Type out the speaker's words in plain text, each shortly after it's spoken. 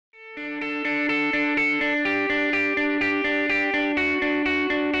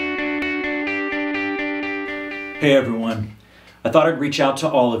Hey everyone, I thought I'd reach out to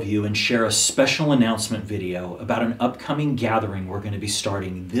all of you and share a special announcement video about an upcoming gathering we're going to be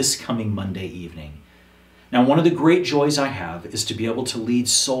starting this coming Monday evening. Now, one of the great joys I have is to be able to lead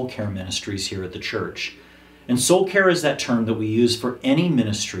soul care ministries here at the church. And soul care is that term that we use for any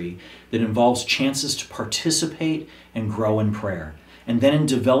ministry that involves chances to participate and grow in prayer, and then in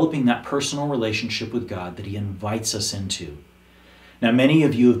developing that personal relationship with God that He invites us into. Now, many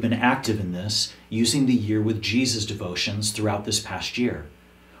of you have been active in this, using the Year with Jesus devotions throughout this past year.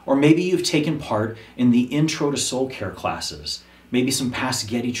 Or maybe you've taken part in the Intro to Soul Care classes, maybe some past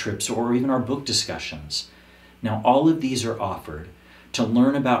Getty trips, or even our book discussions. Now, all of these are offered to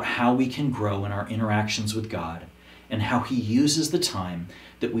learn about how we can grow in our interactions with God and how He uses the time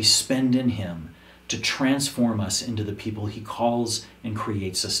that we spend in Him to transform us into the people He calls and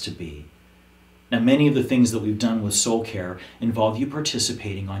creates us to be. Now, many of the things that we've done with Soul Care involve you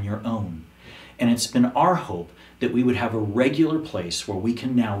participating on your own. And it's been our hope that we would have a regular place where we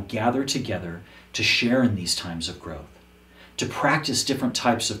can now gather together to share in these times of growth, to practice different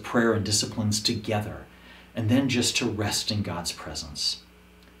types of prayer and disciplines together, and then just to rest in God's presence.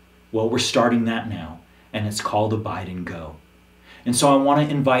 Well, we're starting that now, and it's called Abide and Go. And so I want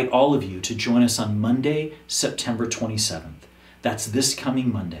to invite all of you to join us on Monday, September 27th. That's this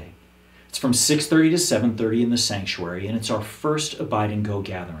coming Monday. It's from 6:30 to 7:30 in the sanctuary, and it's our first Abide and Go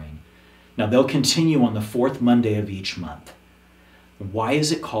gathering. Now, they'll continue on the fourth Monday of each month. Why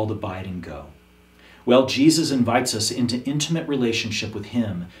is it called Abide and Go? Well, Jesus invites us into intimate relationship with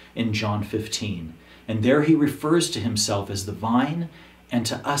Him in John 15, and there He refers to Himself as the vine and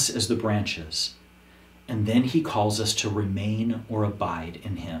to us as the branches. And then He calls us to remain or abide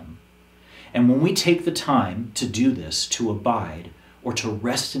in Him. And when we take the time to do this, to abide, or to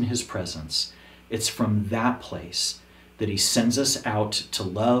rest in His presence, it's from that place that He sends us out to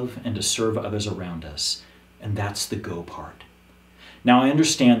love and to serve others around us. And that's the go part. Now, I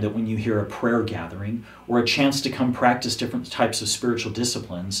understand that when you hear a prayer gathering or a chance to come practice different types of spiritual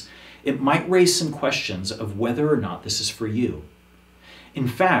disciplines, it might raise some questions of whether or not this is for you. In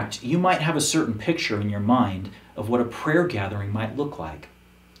fact, you might have a certain picture in your mind of what a prayer gathering might look like.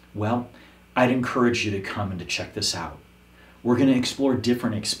 Well, I'd encourage you to come and to check this out. We're going to explore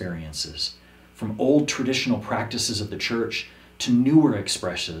different experiences, from old traditional practices of the church to newer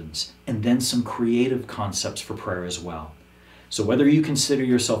expressions, and then some creative concepts for prayer as well. So whether you consider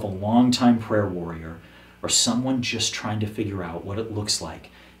yourself a longtime prayer warrior or someone just trying to figure out what it looks like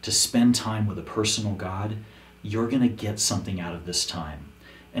to spend time with a personal God, you're going to get something out of this time.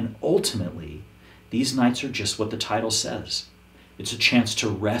 And ultimately, these nights are just what the title says. It's a chance to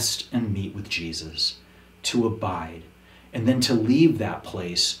rest and meet with Jesus, to abide, and then to leave that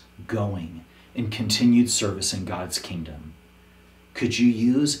place going in continued service in God's kingdom. Could you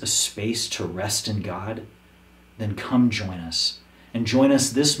use a space to rest in God? Then come join us. And join us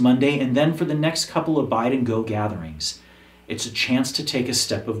this Monday and then for the next couple of Abide and Go gatherings. It's a chance to take a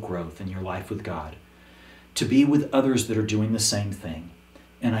step of growth in your life with God, to be with others that are doing the same thing.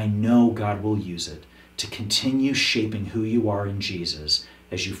 And I know God will use it to continue shaping who you are in Jesus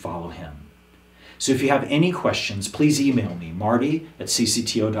as you follow Him. So if you have any questions, please email me,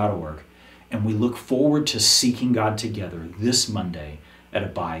 marty@ccto.org, and we look forward to seeking God together this Monday at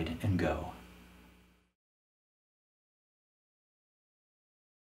Abide and Go.